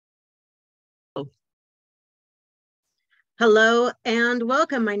Hello and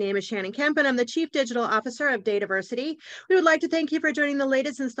welcome. My name is Shannon Kemp and I'm the Chief Digital Officer of DATAVERSITY. We would like to thank you for joining the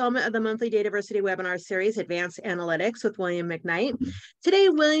latest installment of the monthly DATAVERSITY webinar series, Advanced Analytics with William McKnight. Today,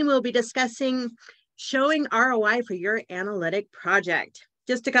 William will be discussing showing ROI for your analytic project.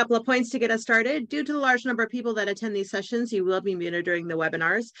 Just a couple of points to get us started. Due to the large number of people that attend these sessions, you will be muted during the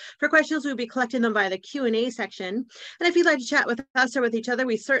webinars. For questions, we'll be collecting them via the Q&A section. And if you'd like to chat with us or with each other,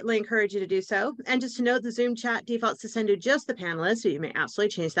 we certainly encourage you to do so. And just to note, the Zoom chat defaults to send to just the panelists, so you may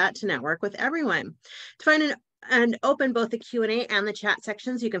absolutely change that to network with everyone. To find and open both the Q&A and the chat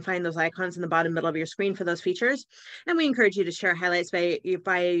sections, you can find those icons in the bottom middle of your screen for those features. And we encourage you to share highlights via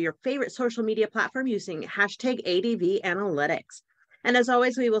your favorite social media platform using hashtag #ADVAnalytics. And as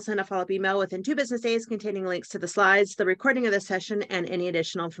always, we will send a follow-up email within 2 business days containing links to the slides, the recording of the session, and any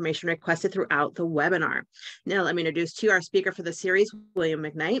additional information requested throughout the webinar. Now, let me introduce to you our speaker for the series, William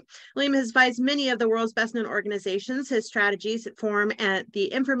McKnight. William has advised many of the world's best-known organizations. His strategies form the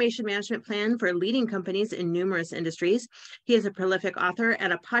information management plan for leading companies in numerous industries. He is a prolific author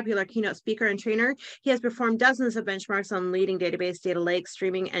and a popular keynote speaker and trainer. He has performed dozens of benchmarks on leading database, data lake,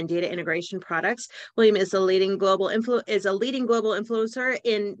 streaming, and data integration products. William is a leading global influencer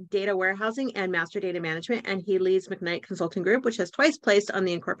in data warehousing and master data management, and he leads McKnight Consulting Group, which has twice placed on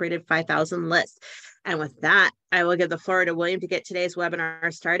the Incorporated 5,000 list. And with that, I will give the floor to William to get today's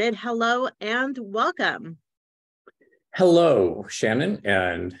webinar started. Hello and welcome. Hello, Shannon,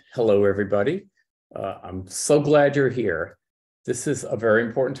 and hello, everybody. I'm so glad you're here. This is a very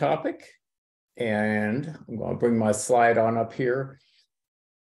important topic, and I'm going to bring my slide on up here.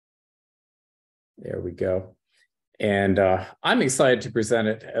 There we go. And I'm excited to present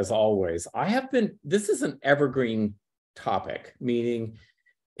it as always. This is an evergreen topic, meaning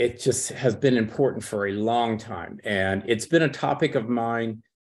it just has been important for a long time. And it's been a topic of mine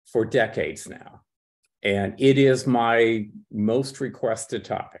for decades now. And it is my most requested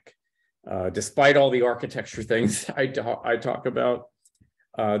topic. Despite all the architecture things I talk about,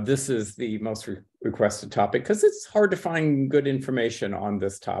 this is the most requested topic because it's hard to find good information on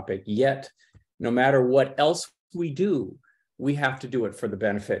this topic. Yet, no matter what else we do, we have to do it for the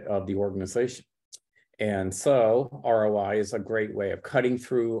benefit of the organization. And so ROI is a great way of cutting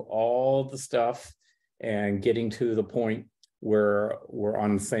through all the stuff and getting to the point where we're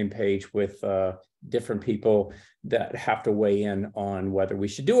on the same page with different people that have to weigh in on whether we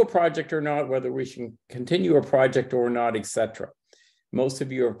should do a project or not, whether we should continue a project or not, etc. Most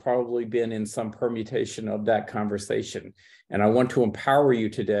of you have probably been in some permutation of that conversation. And I want to empower you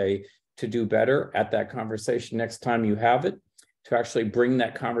today to do better at that conversation next time you have it, to actually bring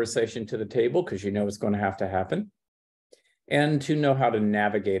that conversation to the table because you know it's going to have to happen, and to know how to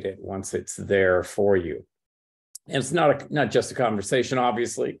navigate it once it's there for you. And it's not just a conversation,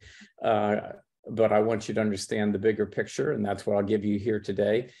 obviously, but I want you to understand the bigger picture, and that's what I'll give you here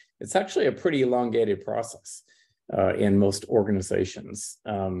today. It's actually a pretty elongated process in most organizations,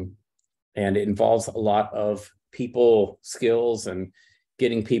 and it involves a lot of people skills and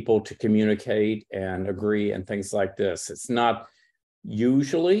getting people to communicate and agree and things like this. It's not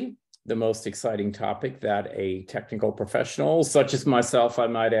usually the most exciting topic that a technical professional, such as myself, I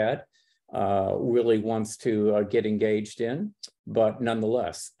might add, really wants to get engaged in. But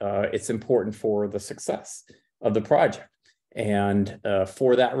nonetheless, it's important for the success of the project. And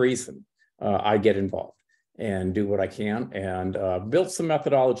for that reason, I get involved and do what I can and build some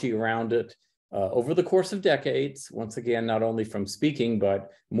methodology around it. Over the course of decades, once again, not only from speaking,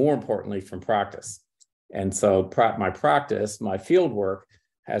 but more importantly, from practice. And so my practice, my field work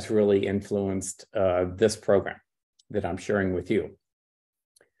has really influenced this program that I'm sharing with you.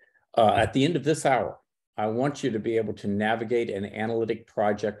 At the end of this hour, I want you to be able to navigate an analytic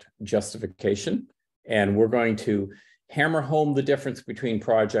project justification. And we're going to hammer home the difference between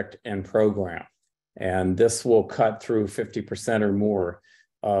project and program. And this will cut through 50% or more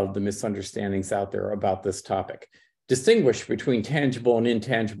of the misunderstandings out there about this topic. Distinguish between tangible and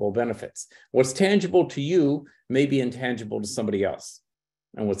intangible benefits. What's tangible to you may be intangible to somebody else.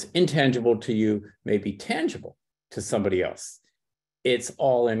 And what's intangible to you may be tangible to somebody else. It's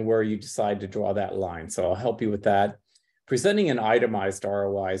all in where you decide to draw that line. So I'll help you with that. Presenting an itemized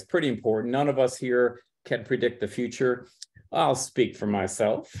ROI is pretty important. None of us here can predict the future. I'll speak for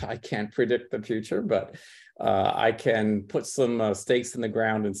myself. I can't predict the future, but I can put some stakes in the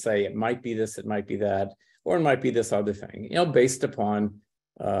ground and say it might be this, it might be that, or it might be this other thing, based upon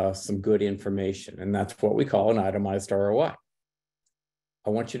some good information. And that's what we call an itemized ROI. I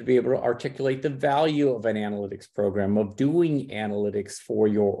want you to be able to articulate the value of an analytics program, of doing analytics for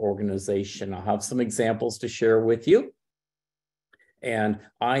your organization. I'll have some examples to share with you. And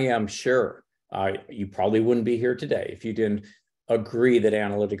I am sure You probably wouldn't be here today if you didn't agree that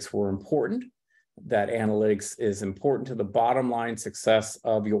analytics were important, that analytics is important to the bottom line success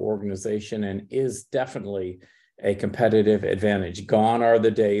of your organization and is definitely a competitive advantage. Gone are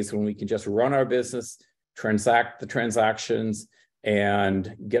the days when we can just run our business, transact the transactions,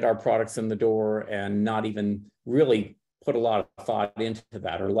 and get our products in the door and not even really put a lot of thought into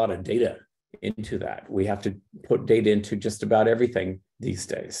that or a lot of data into that. We have to put data into just about everything these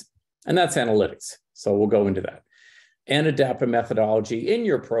days. And that's analytics. So we'll go into that. And adapt a methodology in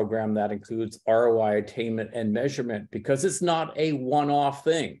your program that includes ROI attainment and measurement, because it's not a one-off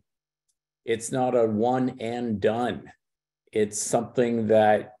thing. It's not a one and done. It's something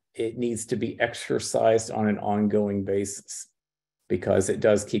that it needs to be exercised on an ongoing basis, because it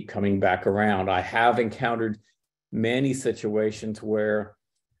does keep coming back around. I have encountered many situations where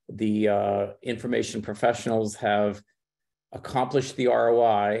the information professionals have accomplished the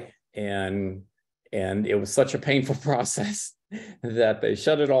ROI and it was such a painful process that they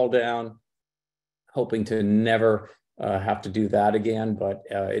shut it all down, hoping to never have to do that again, but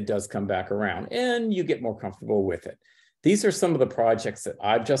it does come back around and you get more comfortable with it. These are some of the projects that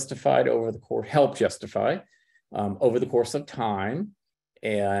I've justified over the course, helped justify over the course of time.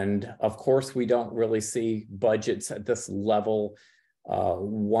 And of course, we don't really see budgets at this level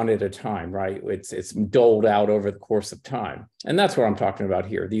one at a time, right? It's doled out over the course of time. And that's what I'm talking about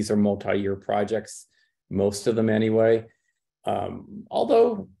here. These are multi-year projects, most of them anyway.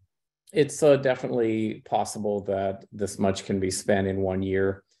 Although it's definitely possible that this much can be spent in 1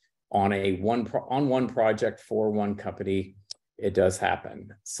 year on one project for one company. It does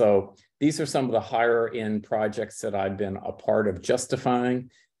happen. So these are some of the higher end projects that I've been a part of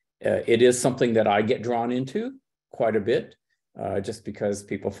justifying. It is something that I get drawn into quite a bit, just because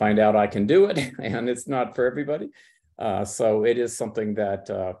people find out I can do it and it's not for everybody. So it is something that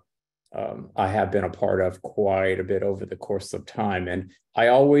I have been a part of quite a bit over the course of time. And I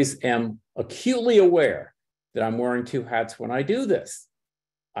always am acutely aware that I'm wearing two hats when I do this.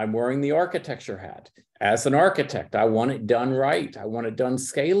 I'm wearing the architecture hat. As an architect, I want it done right. I want it done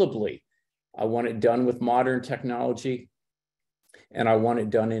scalably. I want it done with modern technology. And I want it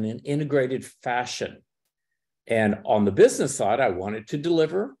done in an integrated fashion. And on the business side, I want it to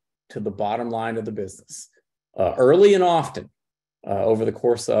deliver to the bottom line of the business early and often over the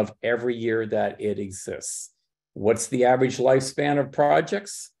course of every year that it exists. What's the average lifespan of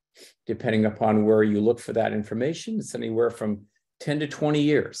projects? Depending upon where you look for that information, it's anywhere from 10 to 20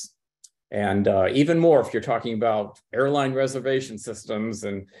 years. And even more if you're talking about airline reservation systems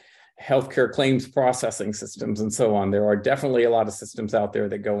and healthcare claims processing systems and so on. There are definitely a lot of systems out there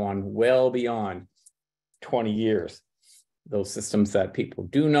that go on well beyond 20 years. Those systems that people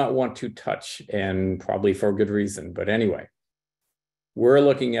do not want to touch, and probably for a good reason. But anyway, we're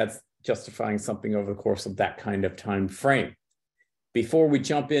looking at justifying something over the course of that kind of time frame. Before we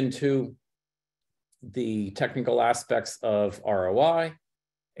jump into the technical aspects of ROI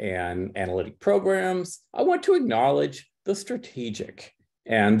and analytic programs, I want to acknowledge the strategic.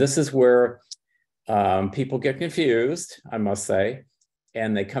 And this is where people get confused, I must say,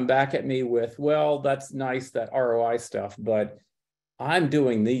 and they come back at me with, well, that's nice, that ROI stuff, but I'm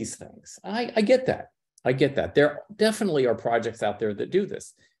doing these things. I get that. I get that. There definitely are projects out there that do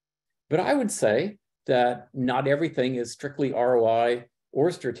this. But I would say that not everything is strictly ROI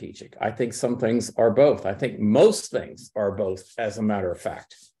or strategic. I think some things are both. I think most things are both, as a matter of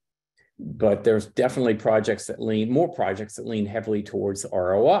fact. But there's definitely more projects that lean heavily towards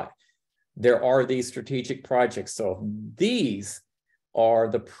ROI. There are these strategic projects. So these are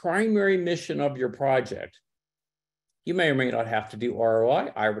the primary mission of your project. You may or may not have to do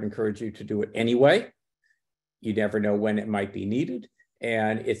ROI. I would encourage you to do it anyway. You never know when it might be needed.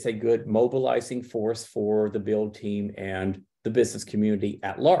 And it's a good mobilizing force for the build team and the business community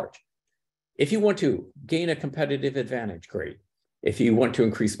at large. If you want to gain a competitive advantage, great. If you want to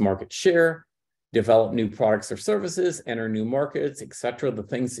increase market share, develop new products or services, enter new markets, etc., the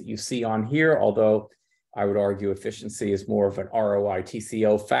things that you see on here, although I would argue efficiency is more of an ROI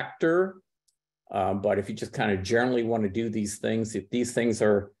TCO factor. But if you just kind of generally want to do these things, if these things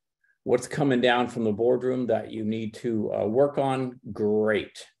are what's coming down from the boardroom that you need to work on,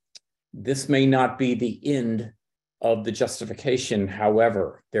 great. This may not be the end of the justification.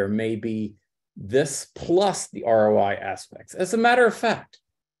 However, there may be this plus the ROI aspects. As a matter of fact,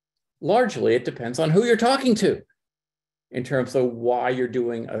 largely it depends on who you're talking to in terms of why you're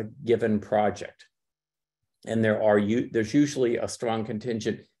doing a given project. And there's usually a strong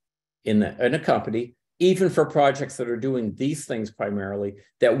contingent in a company, even for projects that are doing these things primarily,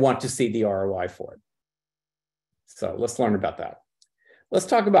 that want to see the ROI for it. So let's learn about that. Let's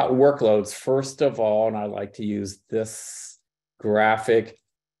talk about workloads first of all, and I like to use this graphic.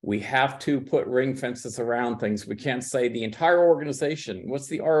 We have to put ring fences around things. We can't say the entire organization. What's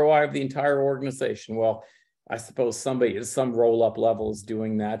the ROI of the entire organization? Well, I suppose somebody at some roll-up level is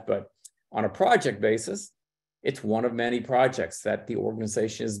doing that, but on a project basis, it's one of many projects that the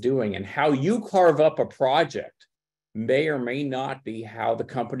organization is doing. And how you carve up a project may or may not be how the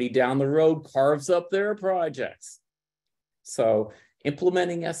company down the road carves up their projects. So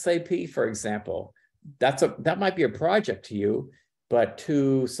implementing SAP, for example, that might be a project to you, but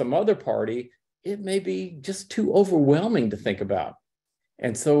to some other party, it may be just too overwhelming to think about.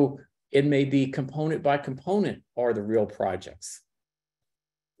 And so it may be component by component are the real projects.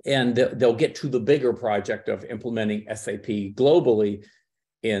 And they'll get to the bigger project of implementing SAP globally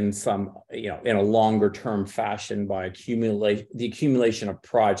in some, in a longer term fashion by the accumulation of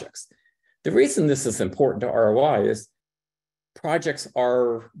projects. The reason this is important to ROI is projects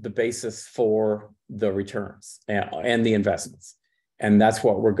are the basis for the returns and the investments. And that's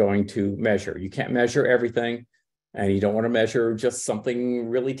what we're going to measure. You can't measure everything, and you don't want to measure just something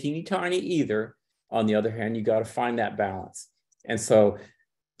really teeny tiny either. On the other hand, you got to find that balance. And so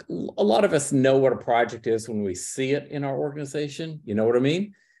a lot of us know what a project is when we see it in our organization. You know what I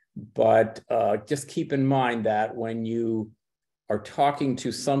mean? But just keep in mind that when you are talking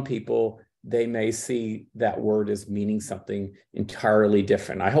to some people, they may see that word as meaning something entirely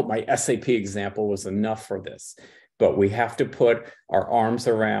different. I hope my SAP example was enough for this, but we have to put our arms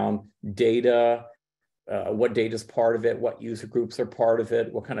around data, what data is part of it, what user groups are part of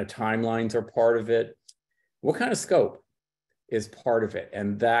it, what kind of timelines are part of it, what kind of scope is part of it,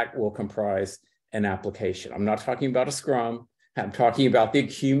 and that will comprise an application. I'm not talking about a Scrum. I'm talking about the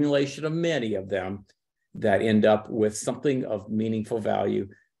accumulation of many of them that end up with something of meaningful value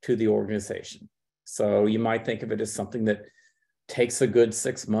to the organization. So you might think of it as something that takes a good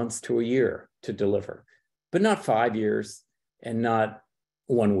 6 months to a year to deliver, but not 5 years and not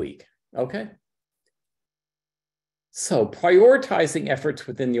 1 week, okay? So prioritizing efforts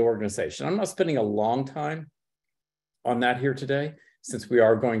within the organization. I'm not spending a long time on that here today, since we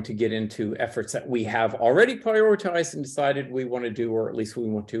are going to get into efforts that we have already prioritized and decided we want to do, or at least we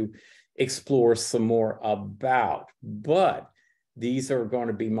want to explore some more about. But these are going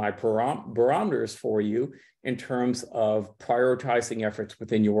to be my barometers for you in terms of prioritizing efforts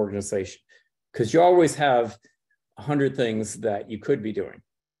within your organization, because you always have 100 things that you could be doing,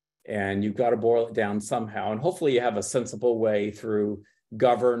 and you've got to boil it down somehow. And hopefully you have a sensible way through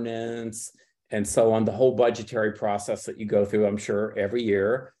governance and so on, the whole budgetary process that you go through, I'm sure, every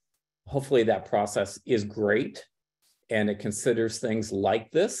year. Hopefully that process is great and it considers things like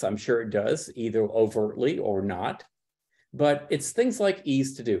this. I'm sure it does, either overtly or not. But it's things like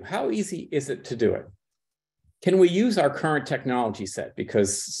ease to do. How easy is it to do it? Can we use our current technology set?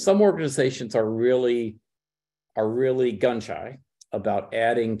 Because some organizations are really gun shy about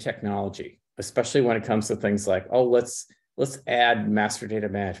adding technology, especially when it comes to things like, oh, let's add master data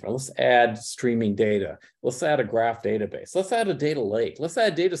management. Let's add streaming data. Let's add a graph database. Let's add a data lake. Let's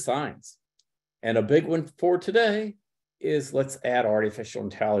add data science. And a big one for today is let's add artificial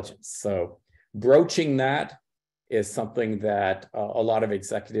intelligence. So broaching that is something that a lot of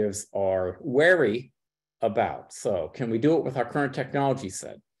executives are wary about. So can we do it with our current technology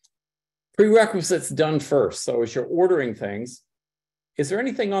set? Prerequisites done first. So as you're ordering things, is there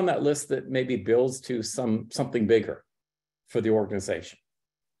anything on that list that maybe builds to something bigger for the organization?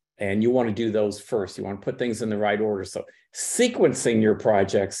 And you want to do those first. You want to put things in the right order. So sequencing your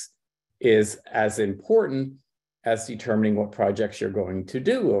projects is as important as determining what projects you're going to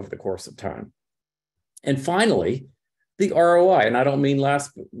do over the course of time. And finally, the ROI. And I don't mean last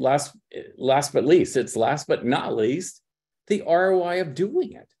but least. It's last but not least, the ROI of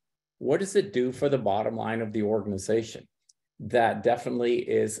doing it. What does it do for the bottom line of the organization? That definitely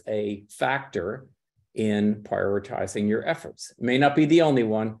is a factor in prioritizing your efforts. It may not be the only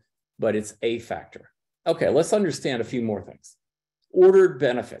one, but it's a factor. Okay, let's understand a few more things. Ordered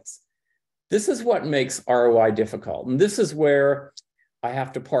benefits. This is what makes ROI difficult. And this is where I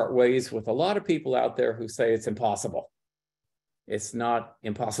have to part ways with a lot of people out there who say it's impossible. It's not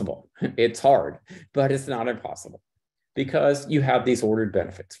impossible. It's hard, but it's not impossible because you have these ordered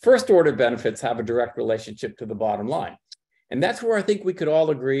benefits. First order benefits have a direct relationship to the bottom line. And that's where I think we could all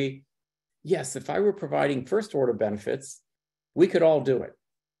agree, yes, if I were providing first order benefits, we could all do it.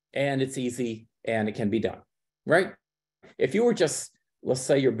 And it's easy and it can be done, right? If you were just, let's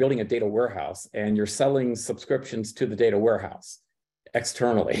say you're building a data warehouse and you're selling subscriptions to the data warehouse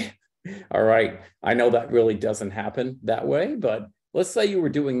externally, all right? I know that really doesn't happen that way, but let's say you were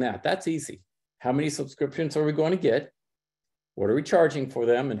doing that. That's easy. How many subscriptions are we going to get? What are we charging for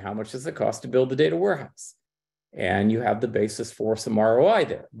them, and how much does it cost to build the data warehouse? And you have the basis for some ROI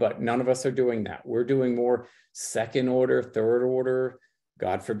there, but none of us are doing that. We're doing more second order, third order,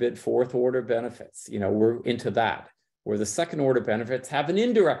 God forbid, fourth order benefits. We're into that, where the second order benefits have an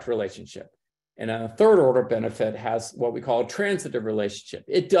indirect relationship. And a third order benefit has what we call a transitive relationship.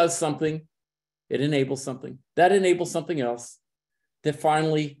 It does something, it enables something, that enables something else, that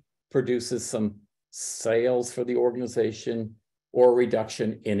finally produces some sales for the organization or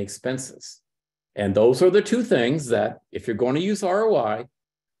reduction in expenses. And those are the two things that, if you're going to use ROI,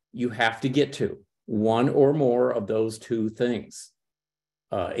 you have to get to one or more of those two things.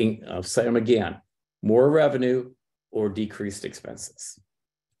 I'll say them again: more revenue or decreased expenses.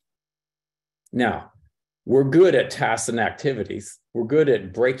 Now, we're good at tasks and activities. We're good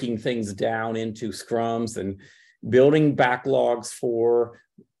at breaking things down into scrums and building backlogs for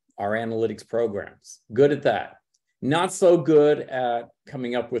our analytics programs. Good at that. Not so good at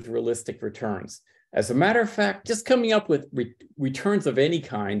coming up with realistic returns. As a matter of fact, just coming up with returns of any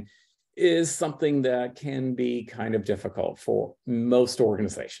kind is something that can be kind of difficult for most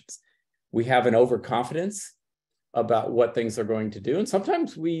organizations. We have an overconfidence about what things are going to do, and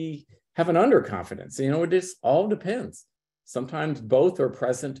sometimes we have an underconfidence. It just all depends. Sometimes both are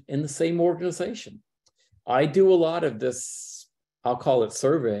present in the same organization. I do a lot of this, I'll call it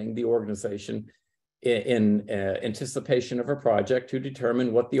surveying the organization in anticipation of a project to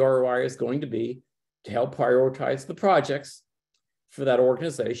determine what the ROI is going to be, to help prioritize the projects for that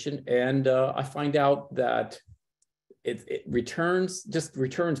organization. And I find out that returns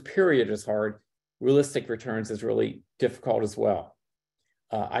period is hard. Realistic returns is really difficult as well.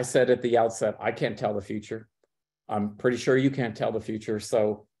 I said at the outset, I can't tell the future. I'm pretty sure you can't tell the future.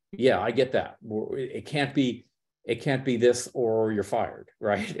 So yeah, I get that. It can't be this or you're fired,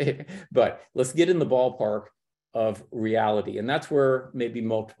 right? But let's get in the ballpark of reality. And that's where maybe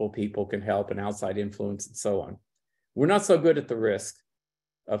multiple people can help, and outside influence and so on. We're not so good at the risk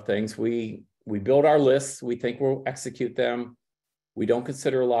of things. We build our lists. We think we'll execute them. We don't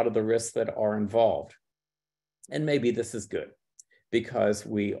consider a lot of the risks that are involved. And maybe this is good because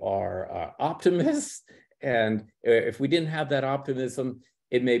we are optimists. And if we didn't have that optimism,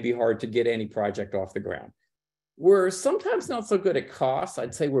 it may be hard to get any project off the ground. We're sometimes not so good at costs.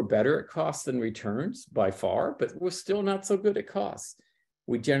 I'd say we're better at costs than returns by far, but we're still not so good at costs.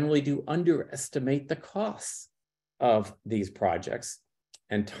 We generally do underestimate the costs of these projects.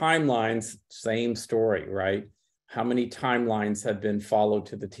 And timelines, same story, right? How many timelines have been followed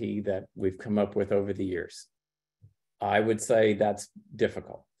to the T that we've come up with over the years? I would say that's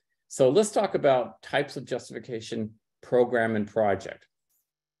difficult. So let's talk about types of justification, program, and project.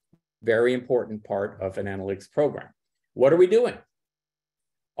 Very important part of an analytics program. What are we doing?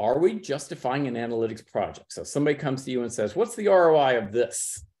 Are we justifying an analytics project? So somebody comes to you and says, what's the ROI of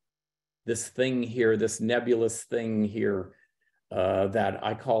this thing here, this nebulous thing here that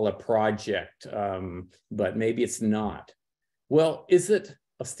I call a project, but maybe it's not. Well, is it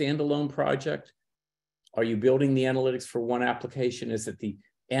a standalone project? Are you building the analytics for one application? Is it the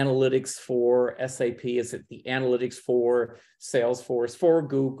analytics for SAP? Is it the analytics for Salesforce, for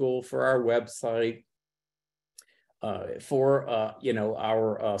Google, for our website, for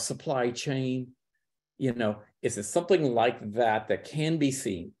our supply chain? Is it something like that that can be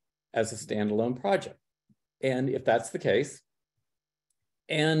seen as a standalone project? And if that's the case,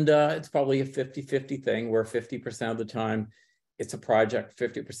 and it's probably a 50-50 thing where 50% of the time it's a project,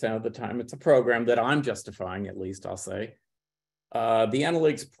 50% of the time it's a program that I'm justifying, at least I'll say. The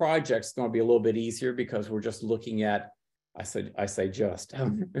analytics project is going to be a little bit easier because we're just looking at,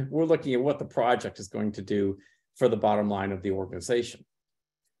 we're looking at what the project is going to do for the bottom line of the organization.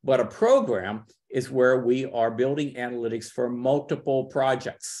 But a program is where we are building analytics for multiple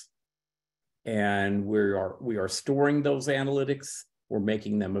projects. And we are storing those analytics. We're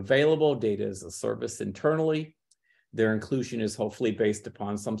making them available, data as a service internally. Their inclusion is hopefully based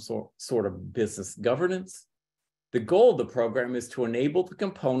upon some sort of business governance. The goal of the program is to enable the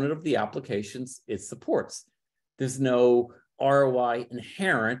component of the applications it supports. There's no ROI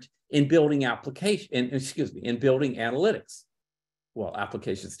inherent in building in building analytics. Well,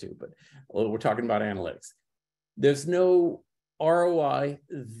 applications too, but we're talking about analytics. There's no ROI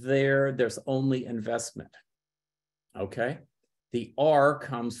there. There's only investment. Okay. The R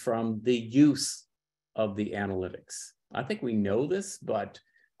comes from the use of the analytics. I think we know this, but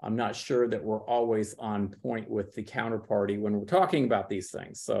I'm not sure that we're always on point with the counterparty when we're talking about these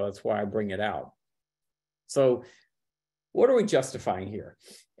things. So that's why I bring it out. So what are we justifying here?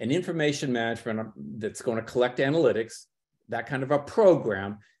 An information management that's going to collect analytics, that kind of a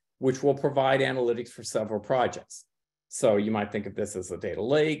program, which will provide analytics for several projects. So you might think of this as a data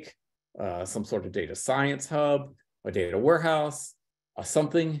lake, some sort of data science hub, a data warehouse,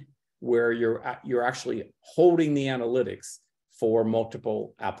 something where you're actually holding the analytics for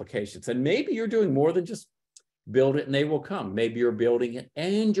multiple applications. And maybe you're doing more than just build it and they will come. Maybe you're building it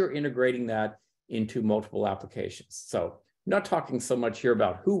and you're integrating that into multiple applications. So I'm not talking so much here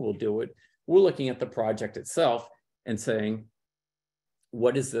about who will do it. We're looking at the project itself and saying,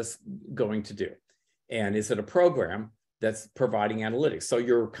 what is this going to do? And is it a program that's providing analytics? So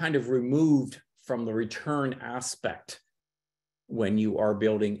you're kind of removed from the return aspect when you are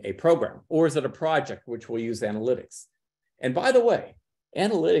building a program, or is it a project which will use analytics? And by the way,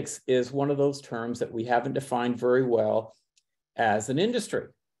 analytics is one of those terms that we haven't defined very well as an industry.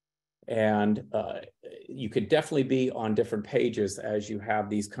 And you could definitely be on different pages as you have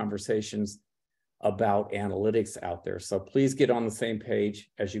these conversations about analytics out there. So please get on the same page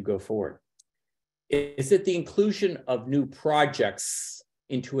as you go forward. Is it the inclusion of new projects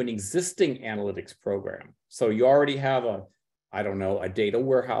into an existing analytics program? So you already have a data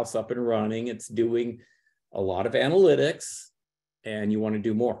warehouse up and running. It's doing a lot of analytics and you want to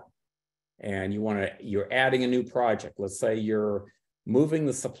do more. And you're adding a new project. Let's say you're moving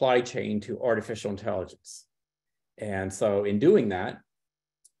the supply chain to artificial intelligence. And so in doing that,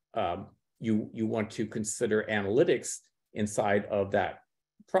 you want to consider analytics inside of that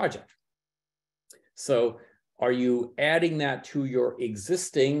project. So are you adding that to your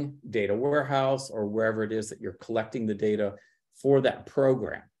existing data warehouse or wherever it is that you're collecting the data for that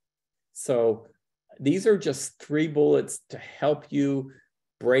program? So these are just 3 bullets to help you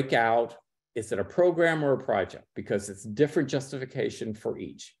break out, is it a program or a project? Because it's different justification for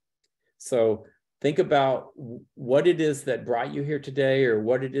each. So think about what it is that brought you here today or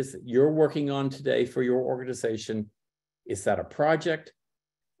what it is that you're working on today for your organization. Is that a project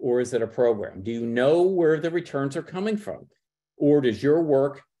or is it a program? Do you know where the returns are coming from? Or does your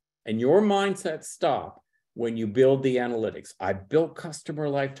work and your mindset stop when you build the analytics? I built customer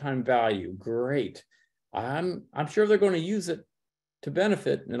lifetime value. Great. I'm sure they're going to use it to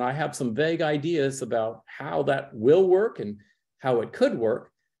benefit. And I have some vague ideas about how that will work and how it could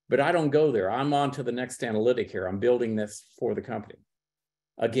work, but I don't go there. I'm on to the next analytic here. I'm building this for the company.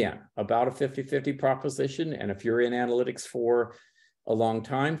 Again, about a 50-50 proposition. And if you're in analytics for a long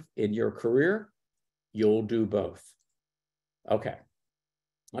time in your career, you'll do both. Okay.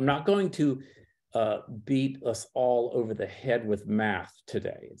 I'm not going to beat us all over the head with math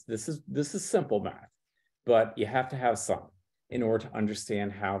today. This is simple math, but you have to have some in order to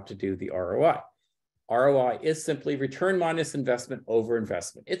understand how to do the ROI. ROI is simply return minus investment over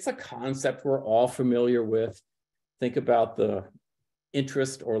investment. It's a concept we're all familiar with. Think about the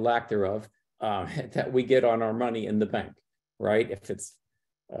interest or lack thereof that we get on our money in the bank, right? If it's,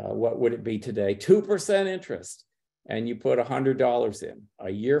 what would it be today? 2% interest, and you put $100 in. A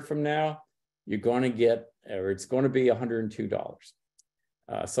year from now, you're going to get, or it's going to be $102.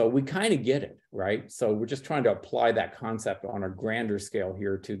 So we kind of get it, right? So we're just trying to apply that concept on a grander scale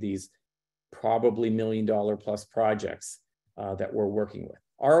here to these probably $1 million plus projects that we're working with.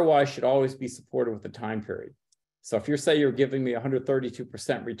 ROI should always be supported with the time period. So if you say you're giving me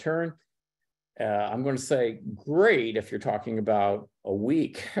 132% return, I'm going to say, great, if you're talking about a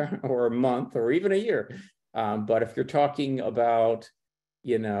week or a month or even a year. But if you're talking about,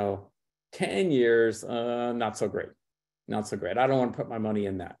 10 years, not so great. Not so great. I don't want to put my money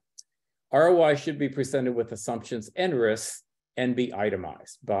in that. ROI should be presented with assumptions and risks and be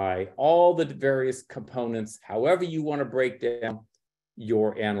itemized by all the various components, however you want to break down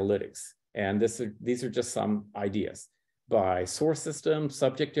your analytics. And these are just some ideas by source system,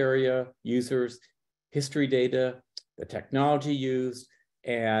 subject area, users, history data, the technology used,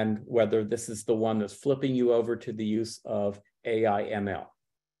 and whether this is the one that's flipping you over to the use of AI ML.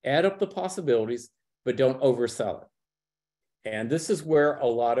 Add up the possibilities, but don't oversell it. And this is where a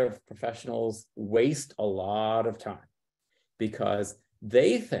lot of professionals waste a lot of time because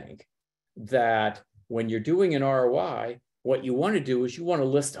they think that when you're doing an ROI, what you want to do is you want to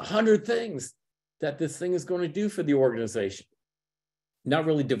list 100 things that this thing is going to do for the organization. Not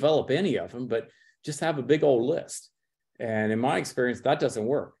really develop any of them, but just have a big old list. And in my experience, that doesn't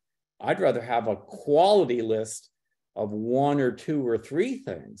work. I'd rather have a quality list of 1 or 2 or 3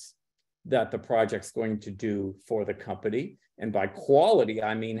 things that the project's going to do for the company. And by quality,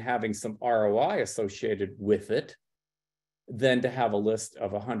 I mean having some ROI associated with it, than to have a list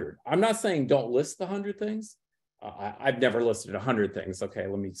of 100. I'm not saying don't list the 100 things. I've never listed 100 things. Okay,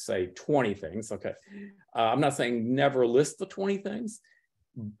 let me say 20 things. Okay, I'm not saying never list the 20 things,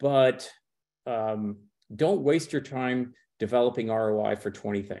 but don't waste your time developing ROI for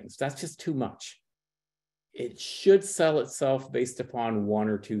 20 things. That's just too much. it should sell itself based upon one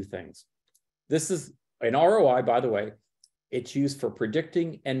or two things. This is an ROI, by the way, it's used for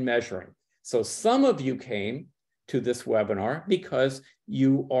predicting and measuring. So some of you came to this webinar because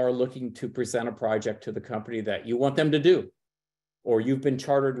you are looking to present a project to the company that you want them to do, or you've been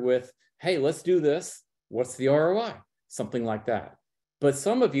chartered with, hey, let's do this. What's the ROI? Something like that. But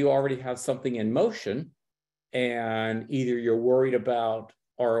some of you already have something in motion, and either you're worried about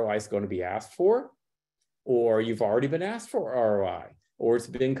ROI is going to be asked for, or you've already been asked for ROI, or it's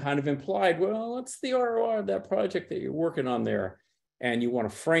been kind of implied, well, what's the ROI of that project that you're working on there? And you want a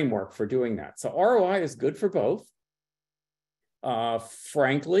framework for doing that. So ROI is good for both.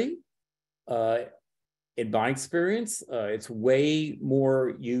 Frankly, in my experience, it's way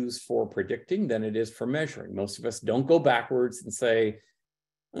more used for predicting than it is for measuring. Most of us don't go backwards and say,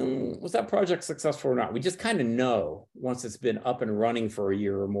 was that project successful or not? We just kind of know once it's been up and running for a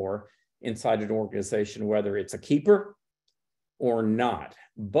year or more inside an organization, whether it's a keeper or not.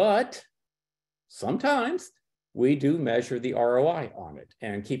 But sometimes we do measure the ROI on it.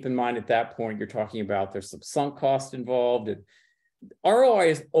 And keep in mind at that point, you're talking about there's some sunk cost involved. And ROI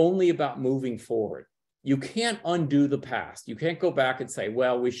is only about moving forward. You can't undo the past. You can't go back and say,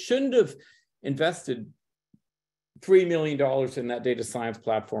 well, we shouldn't have invested $3 million in that data science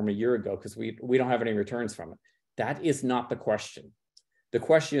platform a year ago because we don't have any returns from it. That is not the question. The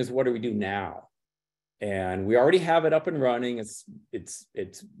question is, what do we do now? And we already have it up and running.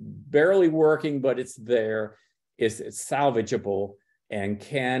 It's barely working, but it's there. It's salvageable.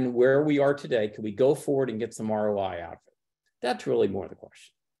 And where we are today, can we go forward and get some ROI out of it? That's really more the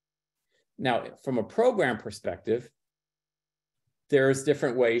question. Now, from a program perspective, there's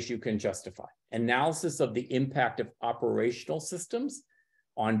different ways you can justify. Analysis of the impact of operational systems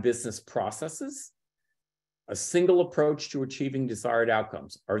on business processes, a single approach to achieving desired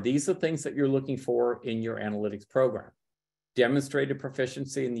outcomes. Are these the things that you're looking for in your analytics program? Demonstrated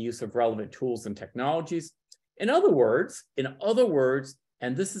proficiency in the use of relevant tools and technologies. In other words,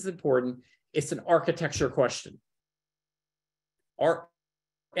 and this is important, it's an architecture question. Our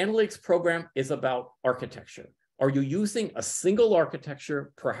analytics program is about architecture. Are you using a single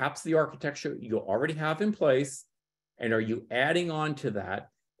architecture, perhaps the architecture you already have in place, and are you adding on to that,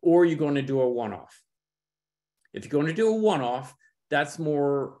 or are you going to do a one-off? If you're going to do a one-off, that's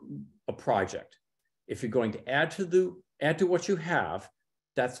more a project. If you're going to add to what you have,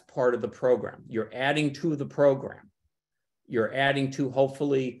 that's part of the program. You're adding to the program. You're adding to,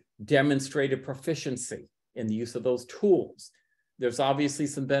 hopefully, demonstrated proficiency in the use of those tools. There's obviously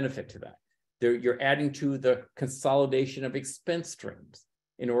some benefit to that. You're adding to the consolidation of expense streams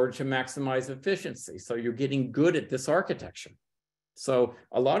in order to maximize efficiency. So you're getting good at this architecture. So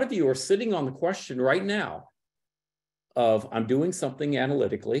a lot of you are sitting on the question right now of, I'm doing something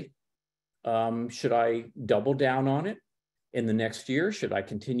analytically. Should I double down on it in the next year? Should I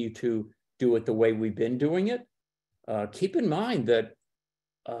continue to do it the way we've been doing it? Keep in mind that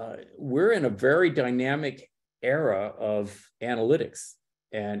we're in a very dynamic era of analytics,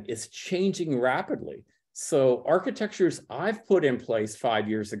 and it's changing rapidly. So architectures I've put in place 5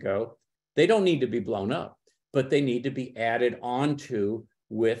 years ago, they don't need to be blown up, but they need to be added onto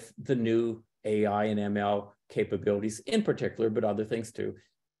with the new AI and ML capabilities in particular, but other things too.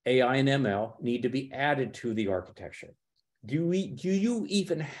 AI and ML need to be added to the architecture. Do you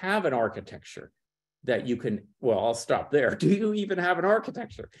even have an architecture that you can, well, I'll stop there. Do you even have an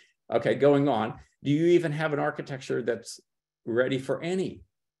architecture? Okay, going on. Do you even have an architecture that's ready for any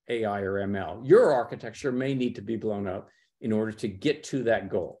AI or ML? Your architecture may need to be blown up in order to get to that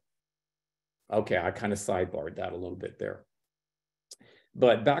goal. Okay, I kind of sidebarred that a little bit there.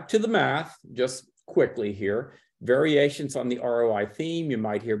 But back to the math, just quickly here. Variations on the ROI theme. You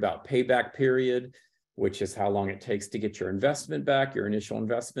might hear about payback period, which is how long it takes to get your investment back, your initial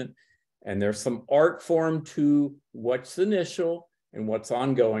investment. And there's some art form to what's initial and what's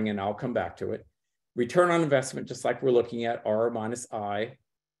ongoing, and I'll come back to it. Return on investment, just like we're looking at R minus I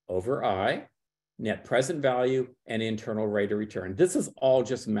over I, net present value, and internal rate of return. This is all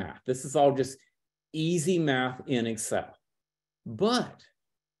just math. This is all just easy math in Excel. But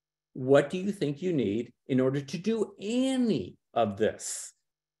what do you think you need in order to do any of this?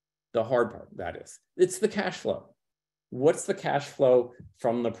 The hard part, that is. It's the cash flow. What's the cash flow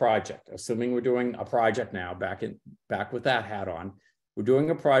from the project? Assuming we're doing a project now, back with that hat on, we're doing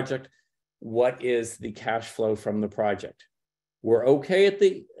a project. What is the cash flow from the project? We're okay at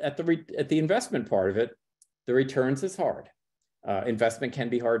the investment part of it. The returns is hard. Investment can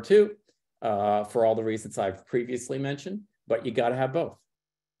be hard too, for all the reasons I've previously mentioned, but you got to have both.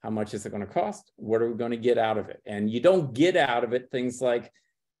 How much is it going to cost? What are we going to get out of it? And you don't get out of it things like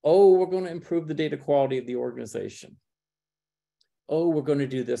Oh, we're going to improve the data quality of the organization. Oh, we're going to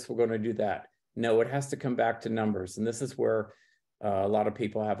do this, we're going to do that. No, it has to come back to numbers. And this is where a lot of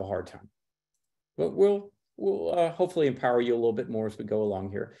people have a hard time. But we'll hopefully empower you a little bit more as we go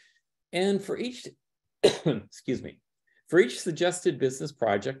along here. And for each, excuse me, for each suggested business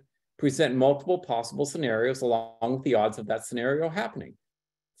project, present multiple possible scenarios along with the odds of that scenario happening,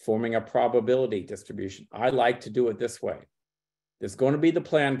 forming a probability distribution. I like to do it this way. There's going to be the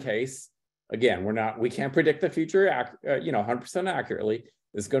plan case. Again, we can't predict the future, 100% accurately.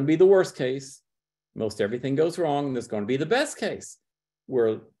 There's going to be the worst case. Most everything goes wrong. There's going to be the best case,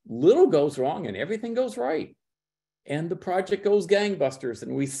 where little goes wrong and everything goes right. And the project goes gangbusters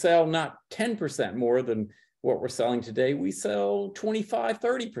and we sell not 10% more than what we're selling today. We sell 25,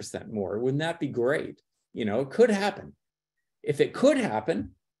 30% more. Wouldn't that be great? It could happen. If it could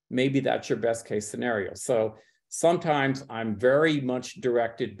happen, maybe that's your best case scenario. So sometimes I'm very much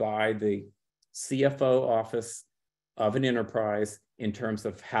directed by the CFO office of an enterprise in terms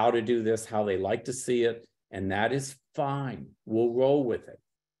of how to do this, how they like to see it, and that is fine. We'll roll with it.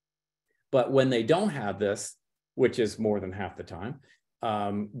 But when they don't have this, which is more than half the time,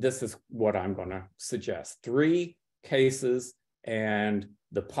 this is what I'm going to suggest. 3 cases, and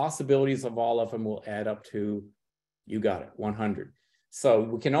the possibilities of all of them will add up to, you got it, 100. So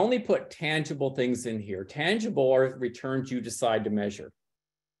we can only put tangible things in here. Tangible are returns you decide to measure.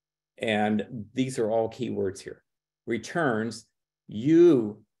 And these are all keywords here. Returns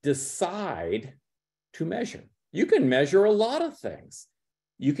you decide to measure. You can measure a lot of things.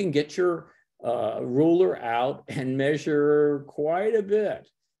 You can get your ruler out and measure quite a bit,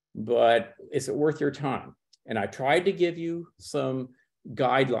 but is it worth your time? And I tried to give you some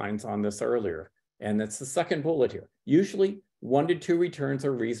guidelines on this earlier, and that's the second bullet here. Usually 1 to 2 returns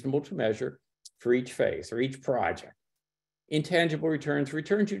are reasonable to measure for each phase or each project. Intangible returns,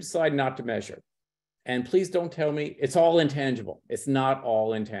 returns you decide not to measure. And please don't tell me it's all intangible. It's not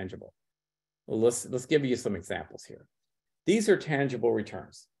all intangible. Well, let's give you some examples here. These are tangible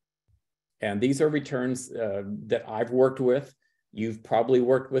returns. And these are returns that I've worked with. You've probably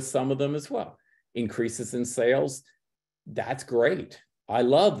worked with some of them as well. Increases in sales, that's great. I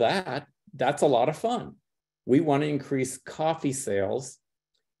love that. That's a lot of fun. We want to increase coffee sales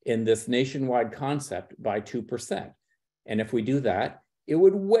in this nationwide concept by 2%. And if we do that, it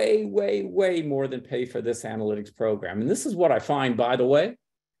would way, way, way more than pay for this analytics program. And this is what I find, by the way,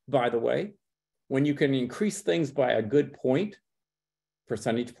 when you can increase things by a good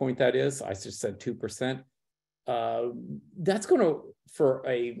percentage point, that is, I just said 2%, that's going to, for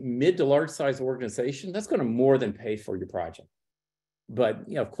a mid to large size organization, that's going to more than pay for your project. But,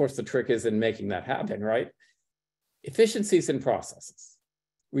 of course, the trick is in making that happen, right? Efficiencies in processes,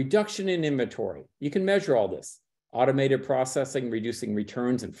 reduction in inventory. You can measure all this. Automated processing, reducing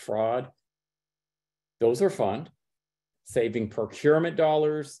returns and fraud. Those are fun. Saving procurement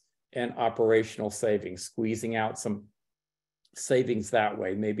dollars and operational savings, squeezing out some savings that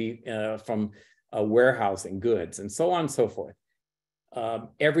way, maybe from warehousing goods and so on and so forth.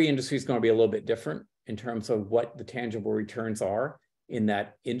 Every industry is going to be a little bit different in terms of what the tangible returns are in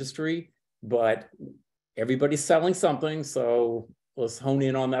that industry, but everybody's selling something. So let's hone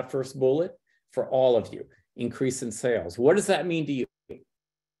in on that first bullet for all of you. Increase in sales. What does that mean to you?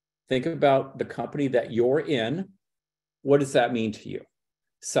 Think about the company that you're in. What does that mean to you?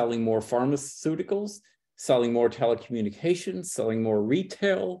 Selling more pharmaceuticals, selling more telecommunications, selling more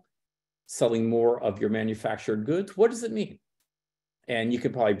retail, selling more of your manufactured goods. What does it mean? And you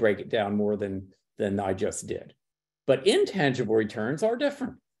could probably break it down more than I just did. But intangible returns are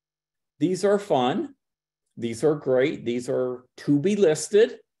different. These are fun. These are great. These are to be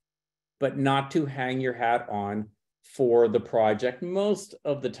listed, but not to hang your hat on for the project most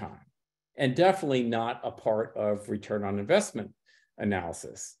of the time. And definitely not a part of return on investment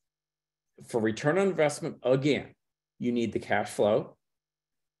analysis. For return on investment, again, you need the cash flow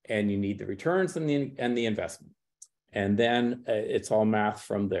and you need the returns and the investment. And then it's all math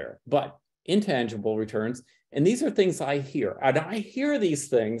from there. But intangible returns, and these are things I hear. And I hear these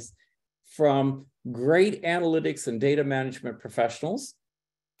things from great analytics and data management professionals.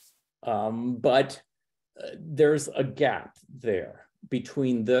 But there's a gap there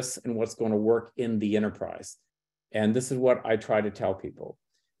between this and what's going to work in the enterprise. And this is what I try to tell people,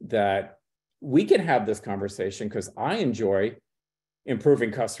 that we can have this conversation because I enjoy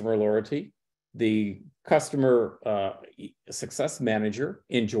improving customer loyalty. The customer success manager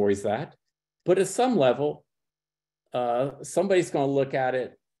enjoys that. But at some level, somebody's going to look at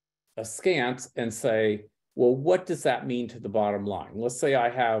it askance and say, well, what does that mean to the bottom line? Let's say I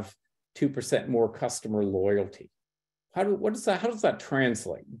have 2% more customer loyalty. how does that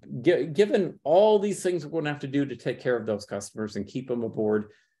translate? Given all these things we're going to have to do to take care of those customers and keep them aboard,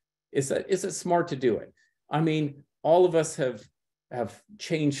 is it smart to do it? I mean, all of us have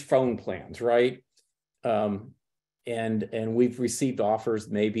changed phone plans, right? And we've received offers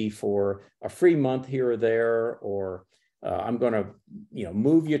maybe for a free month here or there, or I'm going to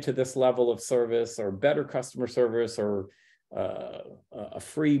move you to this level of service or better customer service, or a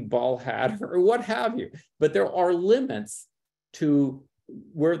free ball hat or what have you. But there are limits to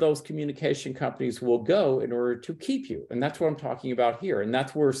where those communication companies will go in order to keep you. And that's what I'm talking about here. And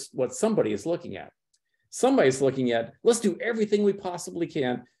that's what somebody is looking at. Somebody's looking at, let's do everything we possibly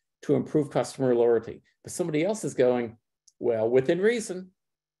can to improve customer loyalty. But somebody else is going, well, within reason,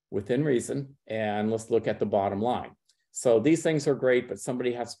 and let's look at the bottom line. So these things are great, but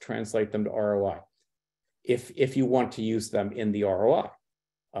somebody has to translate them to ROI if you want to use them in the ROI.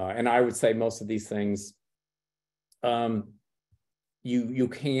 And I would say most of these things, you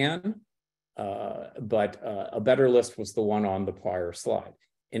can, but a better list was the one on the prior slide.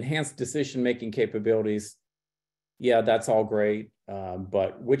 Enhanced decision-making capabilities, yeah, that's all great,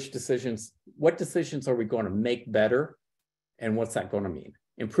 but what decisions are we going to make better, and what's that going to mean?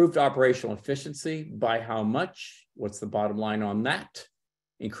 Improved operational efficiency, by how much? What's the bottom line on that?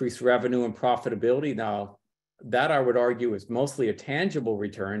 Increased revenue and profitability. Now, that I would argue is mostly a tangible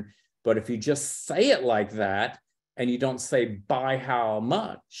return, but if you just say it like that, and you don't say by how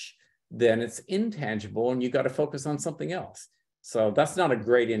much, then it's intangible and you got to focus on something else. So that's not a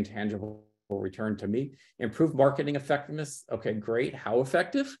great intangible return to me. Improved marketing effectiveness. Okay, great. How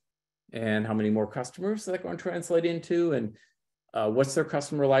effective? And how many more customers is that going to translate into? And what's their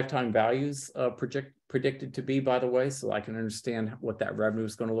customer lifetime values predicted to be, by the way, so I can understand what that revenue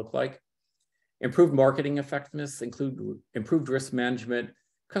is going to look like. Improved marketing effectiveness, improved risk management,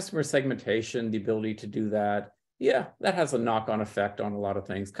 customer segmentation, the ability to do that. Yeah, that has a knock-on effect on a lot of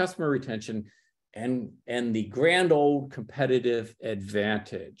things. Customer retention and the grand old competitive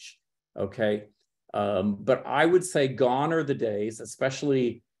advantage, okay? But I would say gone are the days,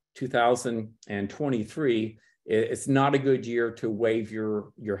 especially 2023, it's not a good year to wave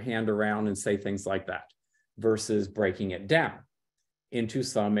your hand around and say things like that versus breaking it down into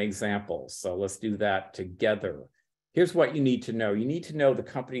some examples. So let's do that together. Here's what you need to know. You need to know the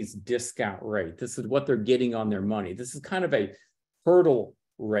company's discount rate. This is what they're getting on their money. This is kind of a hurdle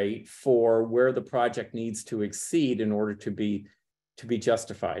rate for where the project needs to exceed in order to be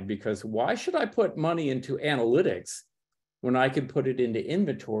justified. Because why should I put money into analytics when I can put it into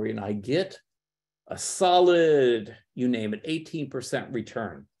inventory and I get a solid, you name it, 18%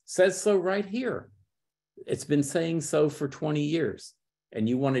 return? Says so right here. It's been saying so for 20 years, and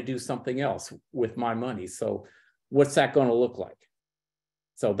you want to do something else with my money. So what's that going to look like?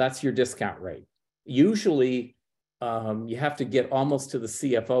 So that's your discount rate. Usually, you have to get almost to the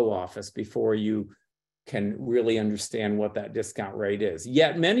CFO office before you can really understand what that discount rate is.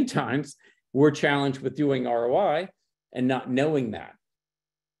 Yet many times we're challenged with doing ROI and not knowing that.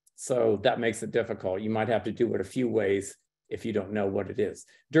 So that makes it difficult. You might have to do it a few ways if you don't know what it is.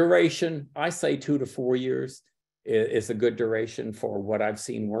 Duration, I say 2 to 4 years is a good duration for what I've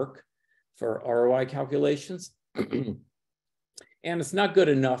seen work for ROI calculations. And it's not good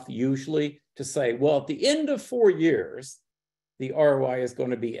enough usually to say, well, at the end of 4 years, the ROI is going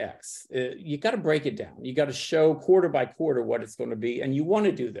to be X. You got to break it down. You got to show quarter by quarter what it's going to be. And you want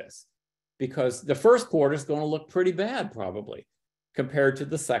to do this because the first quarter is going to look pretty bad probably compared to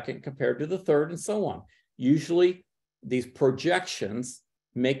the second, compared to the third, and so on. Usually these projections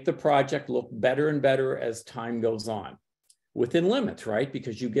make the project look better and better as time goes on within limits, right?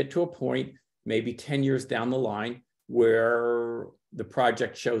 Because you get to a point maybe 10 years down the line where the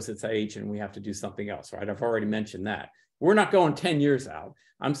project shows its age and we have to do something else, right? I've already mentioned that. We're not going 10 years out.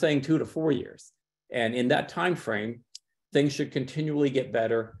 I'm saying 2 to 4 years. And in that time frame, things should continually get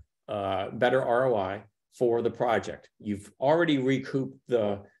better, better ROI for the project. You've already recouped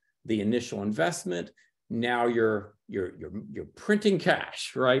the initial investment. Now you're printing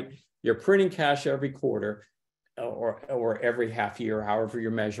cash, right? You're printing cash every quarter or every half year, however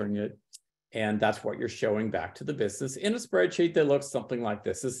you're measuring it. And that's what you're showing back to the business in a spreadsheet that looks something like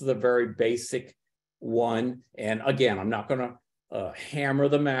this. This is a very basic one. And again, I'm not going to hammer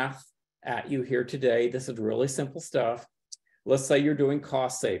the math at you here today. This is really simple stuff. Let's say you're doing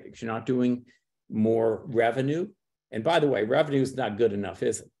cost savings. You're not doing more revenue. And by the way, revenue is not good enough,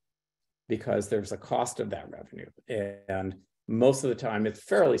 is it? Because there's a cost of that revenue. And most of the time, it's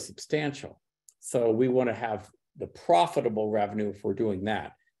fairly substantial. So we want to have the profitable revenue if we're doing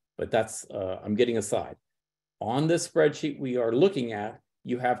that. But that's, I'm getting aside. On this spreadsheet we are looking at,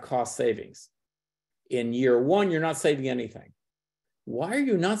 you have cost savings. In year one, you're not saving anything. Why are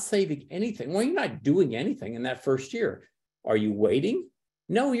you not saving anything? Well, you're not doing anything in that first year. Are you waiting?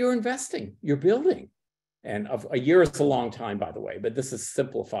 No, you're investing, you're building. And a year is a long time, by the way, but this is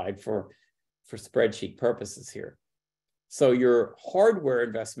simplified for spreadsheet purposes here. So your hardware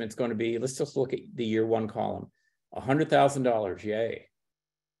investment is going to be, let's just look at the year one column, $100,000, yay.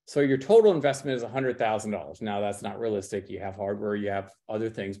 So your total investment is $100,000. Now that's not realistic. You have hardware, you have other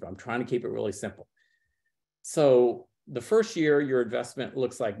things, but I'm trying to keep it really simple. So the first year, your investment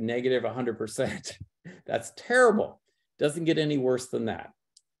looks like negative 100%. That's terrible. Doesn't get any worse than that.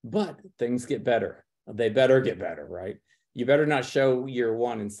 But things get better. They better get better, right? You better not show year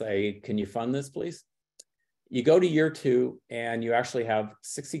one and say, can you fund this, please? You go to year two and you actually have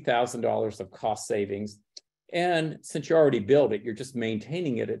 $60,000 of cost savings. And since you already built it, you're just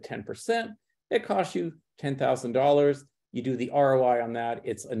maintaining it at 10%. It costs you $10,000. You do the ROI on that,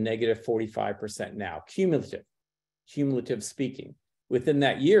 it's a negative 45% now, cumulative speaking. Within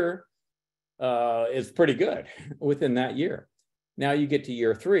that year, it's pretty good within that year. Now you get to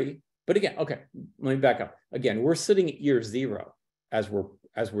year three, but again, okay, let me back up. Again, we're sitting at year zero as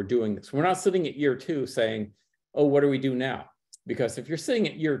we're doing this. We're not sitting at year two saying, oh, what do we do now? Because if you're sitting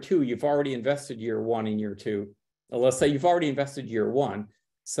at year two, you've already invested year one and year two. Let's say you've already invested year one.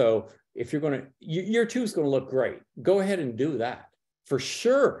 So if you're going to, year two is going to look great. Go ahead and do that. For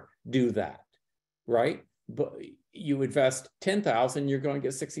sure, do that, right? But you invest 10,000, you're going to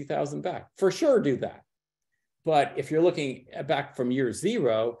get 60,000 back. For sure, do that. But if you're looking back from year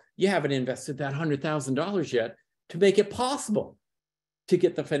zero, you haven't invested that $100,000 yet to make it possible to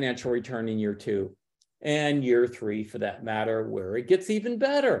get the financial return in year two and year three, for that matter, where it gets even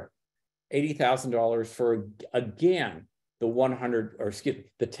better. $80,000 for, again, the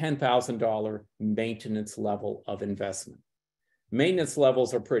 $10,000 maintenance level of investment. Maintenance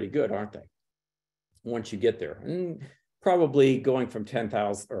levels are pretty good, aren't they? Once you get there, and probably going from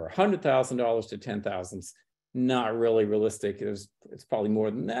 $10,000 or $100,000 to $10,000 is not really realistic. It's probably more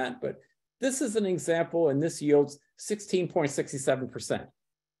than that, but this is an example, and this yields 16.67%.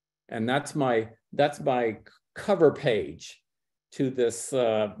 And that's my cover page to this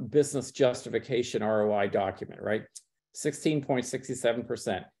business justification ROI document, right?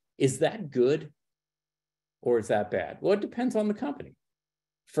 16.67%. Is that good or is that bad? Well, it depends on the company.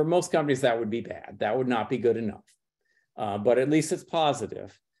 For most companies, that would be bad. That would not be good enough. But at least it's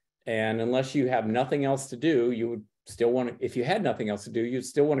positive. And unless you have nothing else to do, you would still want to, if you had nothing else to do, you'd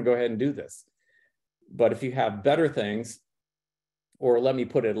still want to go ahead and do this. But if you have better things, or let me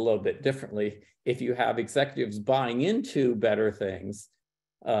put it a little bit differently, if you have executives buying into better things,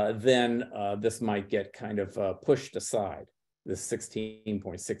 then this might get kind of pushed aside, this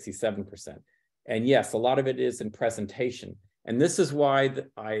 16.67%. And yes, a lot of it is in presentation. And this is why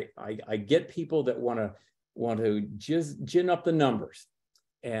I get people that want to just gin up the numbers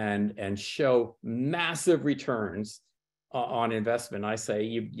and show massive returns on investment. I say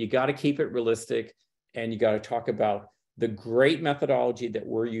you got to keep it realistic, and you got to talk about the great methodology that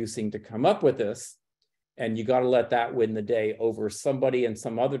we're using to come up with this. And you got to let that win the day over somebody in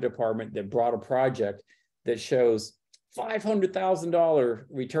some other department that brought a project that shows $500,000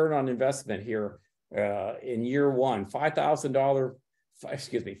 return on investment here in year one,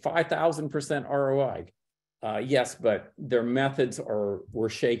 $5,000% ROI. Yes, but their methods were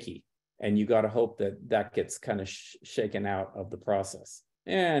shaky, and you got to hope that gets kind of shaken out of the process.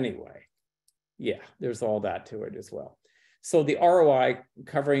 Anyway, yeah, there's all that to it as well. So the ROI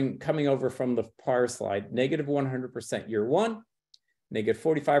coming over from the prior slide, negative 100% year one, negative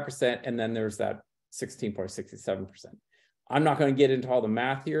 45%, and then there's that 16.67%. I'm not going to get into all the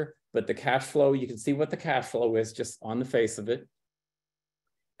math here, but the cash flow, you can see what the cash flow is just on the face of it.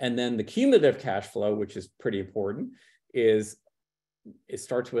 And then the cumulative cash flow, which is pretty important, is it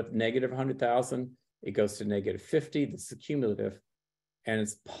starts with negative 100,000, it goes to negative 50, this is cumulative, and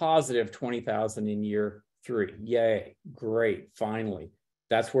it's positive 20,000 in year three. Yay, great, finally.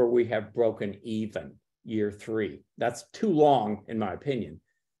 That's where we have broken even, year three. That's too long, in my opinion,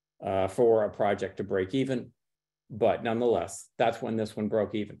 for a project to break even. But nonetheless, that's when this one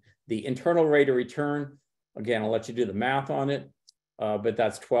broke even. The internal rate of return, again, I'll let you do the math on it, but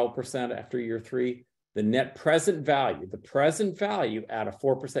that's 12% after year three. The net present value, at a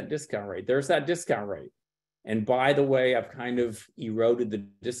 4% discount rate. There's that discount rate. And by the way, I've kind of eroded the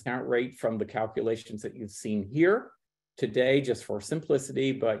discount rate from the calculations that you've seen here today, just for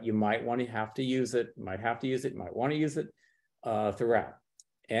simplicity, but you might have to use it, might want to use it throughout.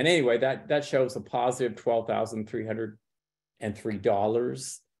 And anyway, that shows a positive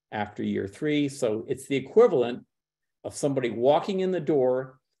 $12,303 after year three. So it's the equivalent of somebody walking in the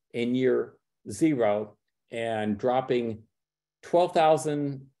door in year zero and dropping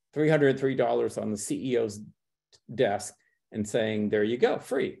 $12,303 on the CEO's desk and saying, there you go,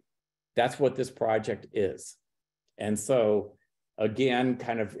 free. That's what this project is. And so again,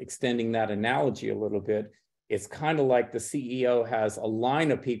 kind of extending that analogy a little bit, it's kind of like the CEO has a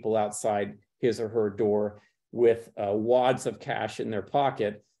line of people outside his or her door with wads of cash in their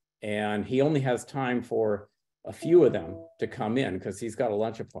pocket, and he only has time for a few of them to come in because he's got a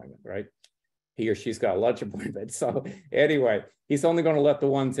lunch appointment, right? He or she's got a lunch appointment. So anyway, he's only going to let the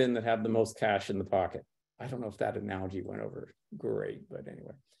ones in that have the most cash in the pocket. I don't know if that analogy went over great, but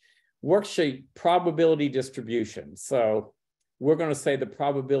anyway. Worksheet probability distribution. So we're going to say the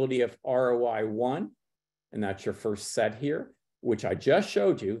probability of ROI 1, and that's your first set here, which I just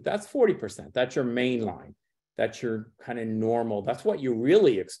showed you. That's 40%. That's your main line. That's your kind of normal. That's what you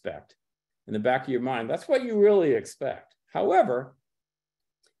really expect. In the back of your mind, that's what you really expect. However,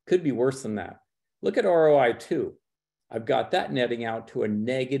 could be worse than that. Look at ROI 2. I've got that netting out to a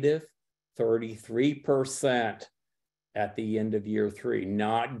negative 33% at the end of year 3.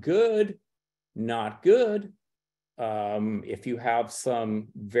 Not good, not good. If you have some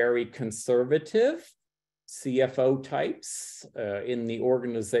very conservative CFO types in the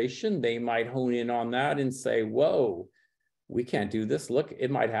organization, they might hone in on that and say, whoa, we can't do this. Look,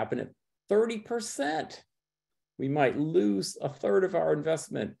 it might happen at 30%. We might lose a third of our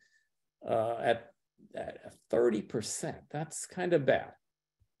investment at 30%. That's kind of bad.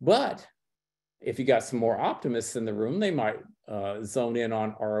 But if you got some more optimists in the room, they might zone in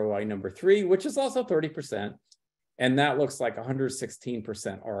on ROI number 3, which is also 30%. And that looks like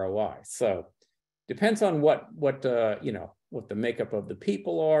 116% ROI. So depends on what the makeup of the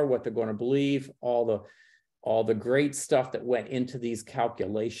people are, what they're going to believe, all the great stuff that went into these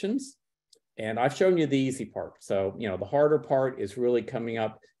calculations. And I've shown you the easy part. So, the harder part is really coming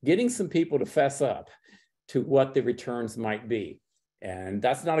up, getting some people to fess up to what the returns might be. And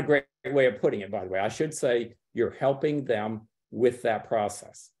that's not a great way of putting it, by the way. I should say you're helping them with that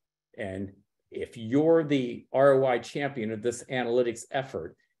process. And if you're the ROI champion of this analytics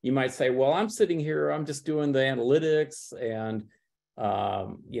effort, you might say, well, I'm sitting here, I'm just doing the analytics, and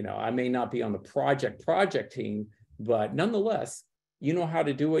I may not be on the project team, but nonetheless, you know how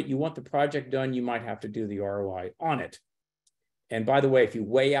to do it. You want the project done, you might have to do the ROI on it. And by the way, if you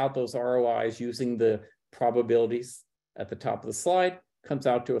weigh out those ROIs using the probabilities at the top of the slide, comes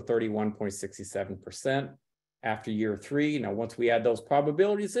out to a 31.67% after year 3. Now, once we add those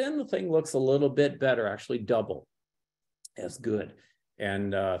probabilities in, the thing looks a little bit better, actually double as good.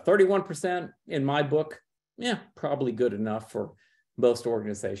 And 31% in my book, probably good enough for most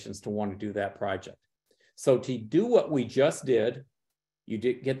organizations to want to do that project. So to do what we just did, you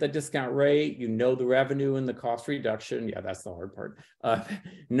did get the discount rate, the revenue and the cost reduction. Yeah, that's the hard part.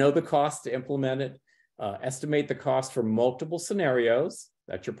 Know the cost to implement it. Estimate the cost for multiple scenarios.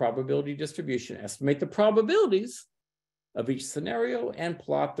 That's your probability distribution. Estimate the probabilities of each scenario and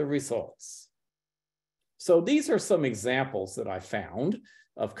plot the results. So these are some examples that I found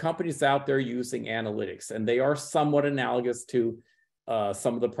of companies out there using analytics, and they are somewhat analogous to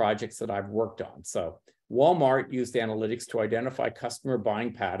some of the projects that I've worked on. So Walmart used analytics to identify customer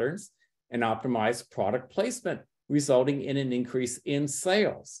buying patterns and optimize product placement, resulting in an increase in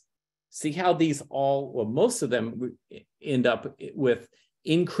sales. See how these most of them end up with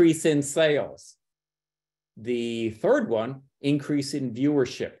increase in sales. The third one, increase in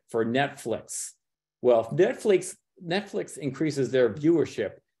viewership for Netflix. Well, if Netflix increases their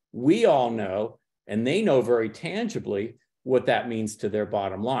viewership, we all know, and they know very tangibly, what that means to their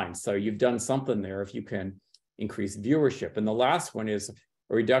bottom line. So you've done something there if you can increase viewership. And the last one is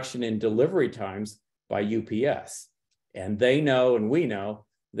a reduction in delivery times by UPS. And they know, and we know,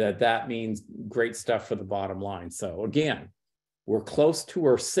 that means great stuff for the bottom line. So again, we're close to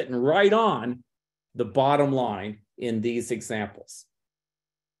or sitting right on the bottom line in these examples.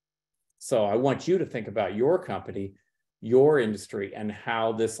 So I want you to think about your company, your industry, and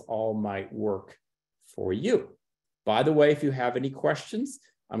how this all might work for you. By the way, if you have any questions,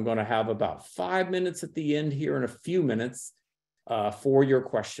 I'm going to have about 5 minutes at the end here in a few minutes for your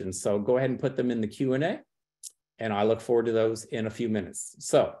questions. So go ahead and put them in the Q&A, and I look forward to those in a few minutes.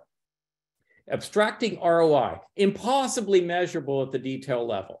 So abstracting ROI, impossibly measurable at the detail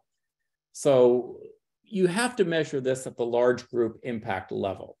level. So you have to measure this at the large group impact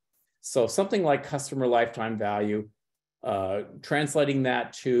level. So something like customer lifetime value, translating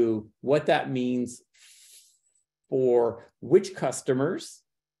that to what that means for which customers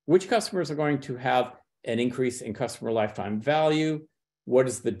are going to have an increase in customer lifetime value. What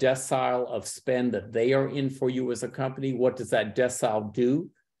is the decile of spend that they are in for you as a company? What does that decile do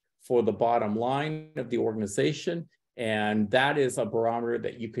for the bottom line of the organization. And that is a barometer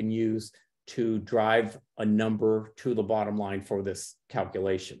that you can use to drive a number to the bottom line for this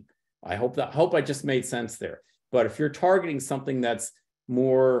calculation. I hope I just made sense there. But if you're targeting something that's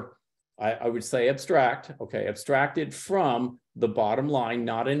more, I would say abstract, okay, abstracted from the bottom line,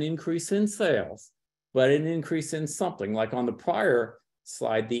 not an increase in sales, but an increase in something, like on the prior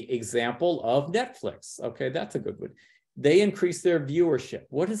slide, the example of Netflix. Okay, that's a good one. They increase their viewership.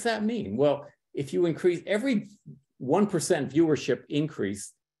 What does that mean? Well, if you increase every 1% viewership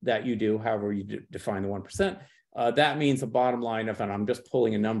increase that you do, however you define the 1%, that means a bottom line of, and I'm just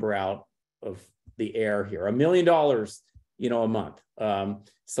pulling a number out of the air here, $1 million, a month.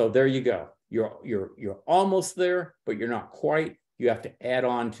 So there you go. You're almost there, but you're not quite. You have to add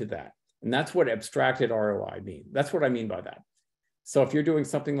on to that. And that's what abstracted ROI means. That's what I mean by that. So if you're doing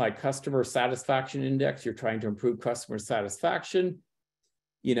something like customer satisfaction index, you're trying to improve customer satisfaction,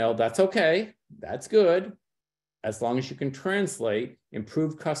 that's okay. That's good. As long as you can translate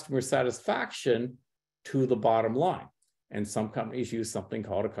improved customer satisfaction to the bottom line. And some companies use something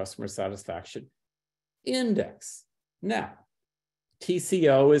called a customer satisfaction index. Now,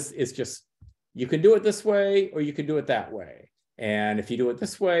 TCO is just, you can do it this way or you can do it that way. And if you do it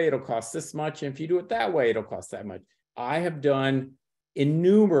this way, it'll cost this much. And if you do it that way, it'll cost that much. I have done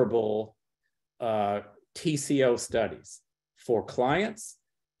innumerable TCO studies for clients,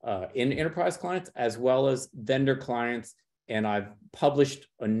 in enterprise clients, as well as vendor clients. And I've published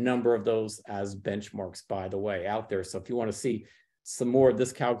a number of those as benchmarks, by the way, out there. So if you want to see some more of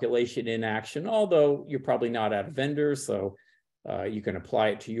this calculation in action, although you're probably not at a vendor, so you can apply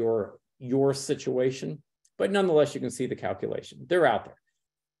it to your situation, but nonetheless, you can see the calculation. They're out there.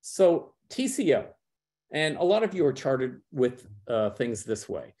 So TCO, and a lot of you are charted with things this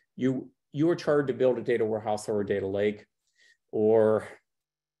way. You are charted to build a data warehouse or a data lake, or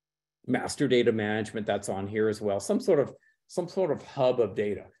master data management, that's on here as well. Some sort of hub of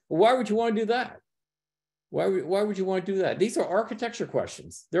data. Well, why would you want to do that? Why would you want to do that? These are architecture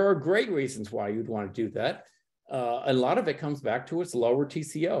questions. There are great reasons why you'd want to do that. A lot of it comes back to its lower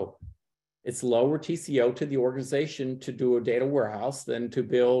TCO. It's lower TCO to the organization to do a data warehouse than to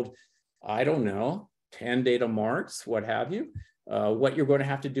build, I don't know, 10 data marts, what have you. What you're going to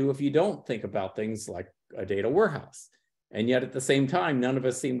have to do if you don't think about things like a data warehouse. And yet at the same time, none of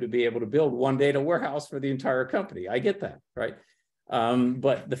us seem to be able to build one data warehouse for the entire company. I get that, right?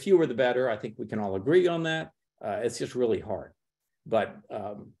 But the fewer the better. I think we can all agree on that. It's just really hard. But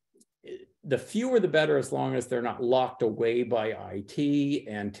the fewer the better, as long as they're not locked away by IT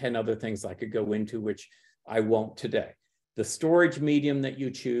and 10 other things I could go into, which I won't today. The storage medium that you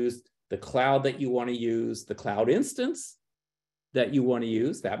choose, the cloud that you want to use, the cloud instance that you want to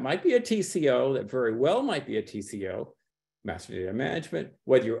use, that might be a TCO, that very well might be a TCO. Master data management,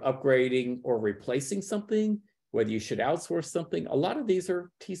 whether you're upgrading or replacing something, whether you should outsource something, a lot of these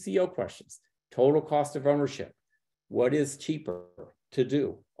are TCO questions. Total cost of ownership. What is cheaper to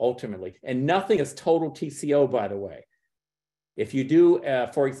do ultimately? And nothing is total TCO, by the way. If you do,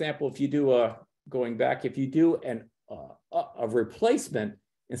 for example, if you do a replacement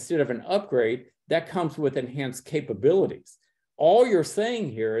instead of an upgrade, that comes with enhanced capabilities. All you're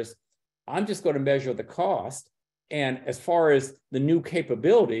saying here is, I'm just going to measure the cost. And as far as the new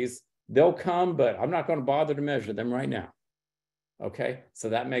capabilities, they'll come, but I'm not going to bother to measure them right now. Okay, so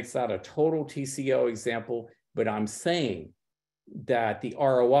that makes that a total TCO example, but I'm saying that the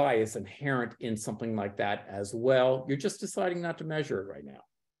ROI is inherent in something like that as well. You're just deciding not to measure it right now.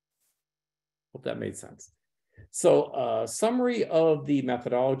 Hope that made sense. So summary of the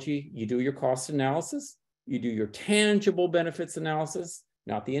methodology: you do your cost analysis, you do your tangible benefits analysis,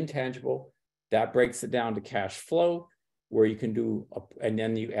 not the intangible. That breaks it down to cash flow, where you can do, and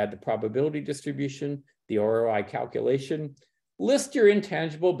then you add the probability distribution, the ROI calculation, list your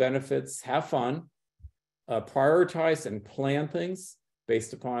intangible benefits, have fun, prioritize and plan things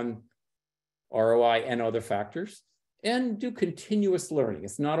based upon ROI and other factors, and do continuous learning.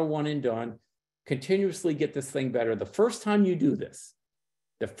 It's not a one and done. Continuously get this thing better. The first time you do this,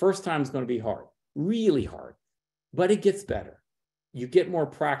 the first time is going to be hard, really hard, but it gets better. You get more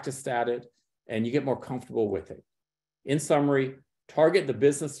practiced at it, and you get more comfortable with it. In summary, target the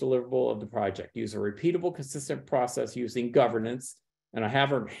business deliverable of the project. Use a repeatable, consistent process using governance. And I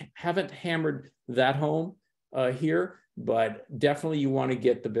haven't hammered that home here, but definitely you want to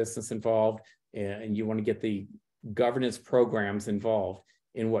get the business involved, and you want to get the governance programs involved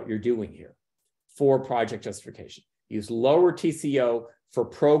in what you're doing here for project justification. Use lower TCO for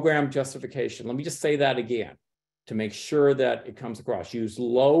program justification. Let me just say that again to make sure that it comes across. Use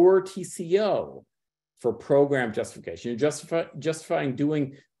lower TCO for program justification. You're justifying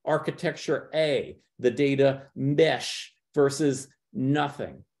doing Architecture A, the data mesh versus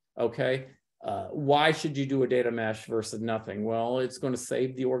nothing, okay? Why should you do a data mesh versus nothing? Well, it's going to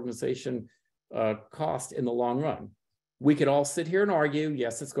save the organization cost in the long run. We could all sit here and argue,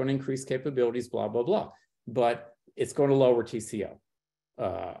 yes, it's going to increase capabilities, blah, blah, blah, but it's going to lower TCO.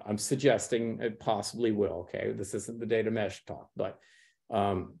 I'm suggesting it possibly will, okay? This isn't the data mesh talk, but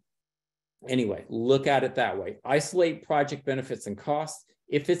anyway, look at it that way. Isolate project benefits and costs.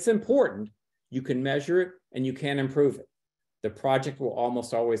 If it's important, you can measure it and you can improve it. The project will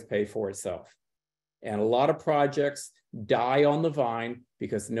almost always pay for itself. And a lot of projects die on the vine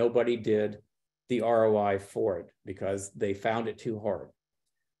because nobody did the ROI for it because they found it too hard.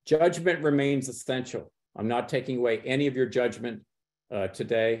 Judgment remains essential. I'm not taking away any of your judgment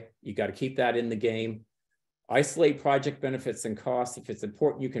today. You got to keep that in the game. Isolate project benefits and costs. If it's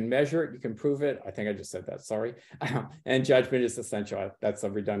important, you can measure it, you can prove it. I think I just said that, sorry. And judgment is essential. That's a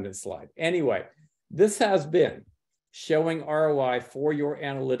redundant slide. Anyway, this has been showing ROI for your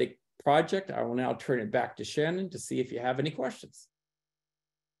analytic project. I will now turn it back to Shannon to see if you have any questions.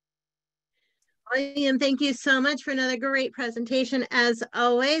 William, thank you so much for another great presentation as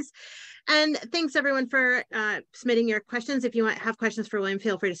always. And thanks everyone for submitting your questions. If you have questions for William,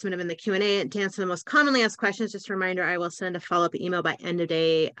 feel free to submit them in the Q&A to answer the most commonly asked questions. Just a reminder, I will send a follow-up email by end of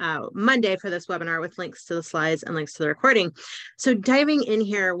day Monday for this webinar with links to the slides and links to the recording. So diving in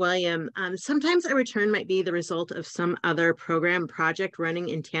here, William, sometimes a return might be the result of some other program project running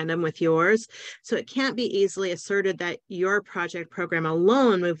in tandem with yours. So it can't be easily asserted that your project program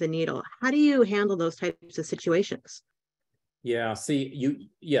alone moved the needle. How do you handle those types of situations? Yeah, see,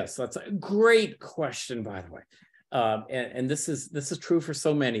 yes, that's a great question, by the way. And this is true for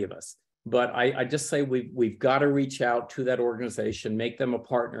so many of us. But I just say we've got to reach out to that organization, make them a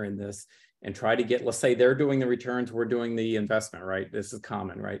partner in this, and try to get, let's say they're doing the returns, we're doing the investment, right? This is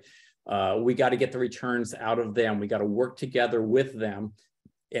common, right? We got to get the returns out of them. We got to work together with them.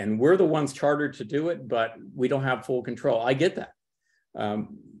 And we're the ones chartered to do it, but we don't have full control. I get that.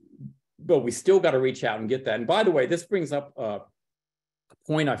 But we still got to reach out and get that. And by the way, this brings up a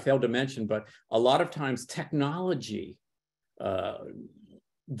point I failed to mention, but a lot of times technology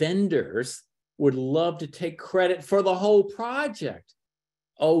vendors would love to take credit for the whole project.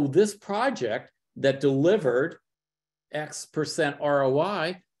 Oh, this project that delivered X%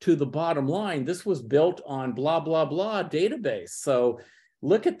 ROI to the bottom line, this was built on blah, blah, blah database. So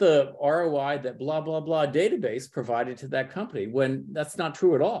look at the ROI that blah, blah, blah database provided to that company, when that's not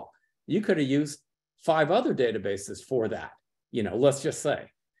true at all. You could have used 5 other databases for that, let's just say.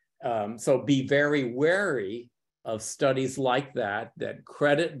 So be very wary of studies like that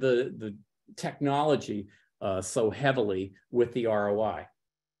credit the technology so heavily with the ROI.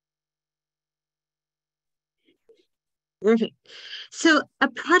 Perfect. So a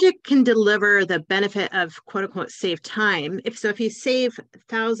project can deliver the benefit of quote unquote save time. If you save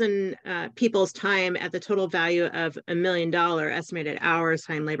 1,000 people's time at the total value of $1 million estimated hours,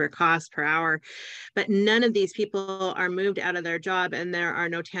 time, labor, cost per hour, but none of these people are moved out of their job and there are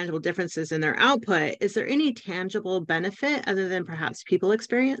no tangible differences in their output, is there any tangible benefit other than perhaps people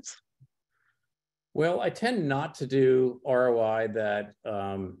experience? Well, I tend not to do ROI that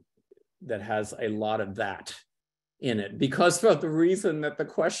has a lot of that in it, because of the reason that the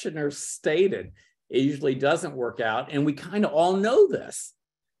questioner stated. It usually doesn't work out, and we kind of all know this.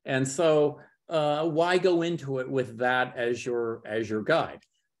 And so why go into it with that as your guide?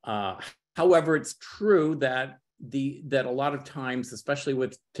 However, it's true that a lot of times, especially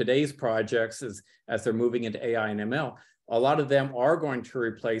with today's projects, as they're moving into AI and ML, a lot of them are going to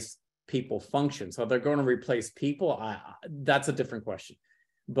replace people functions. So they're going to replace people. That's a different question.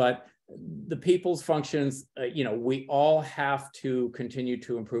 But the people's functions, we all have to continue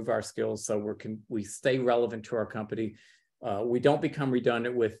to improve our skills so we stay relevant to our company. We don't become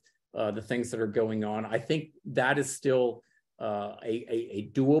redundant with the things that are going on. I think that is still a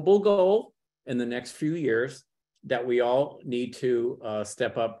doable goal in the next few years that we all need to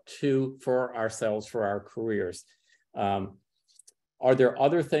step up to for ourselves, for our careers. Are there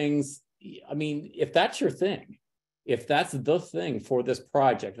other things? I mean, if that's your thing, if that's the thing for this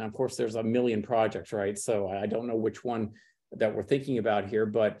project, and of course there's a million projects, right? So I don't know which one that we're thinking about here,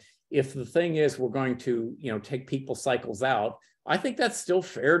 but if the thing is we're going to, take people cycles out, I think that's still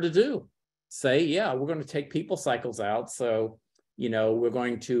fair to do. Say, yeah, we're going to take people cycles out. So, we're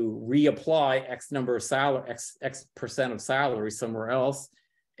going to reapply X number of salary, X% of salary somewhere else.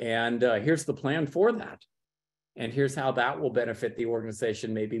 And here's the plan for that. And here's how that will benefit the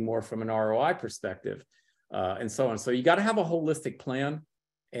organization, maybe more from an ROI perspective. And so on. So you got to have a holistic plan.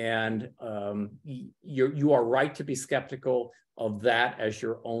 And you are right to be skeptical of that as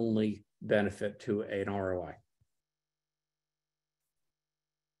your only benefit to an ROI.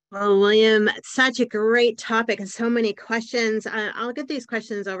 Well, William, such a great topic and so many questions. I'll get these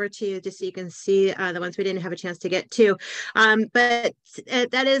questions over to you just so you can see the ones we didn't have a chance to get to. But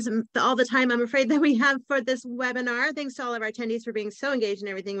that is all the time I'm afraid that we have for this webinar. Thanks to all of our attendees for being so engaged in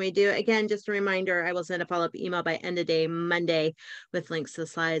everything we do. Again, just a reminder, I will send a follow-up email by end of day Monday with links to the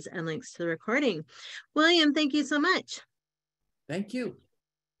slides and links to the recording. William, thank you so much. Thank you.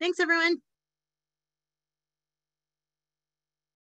 Thanks, everyone.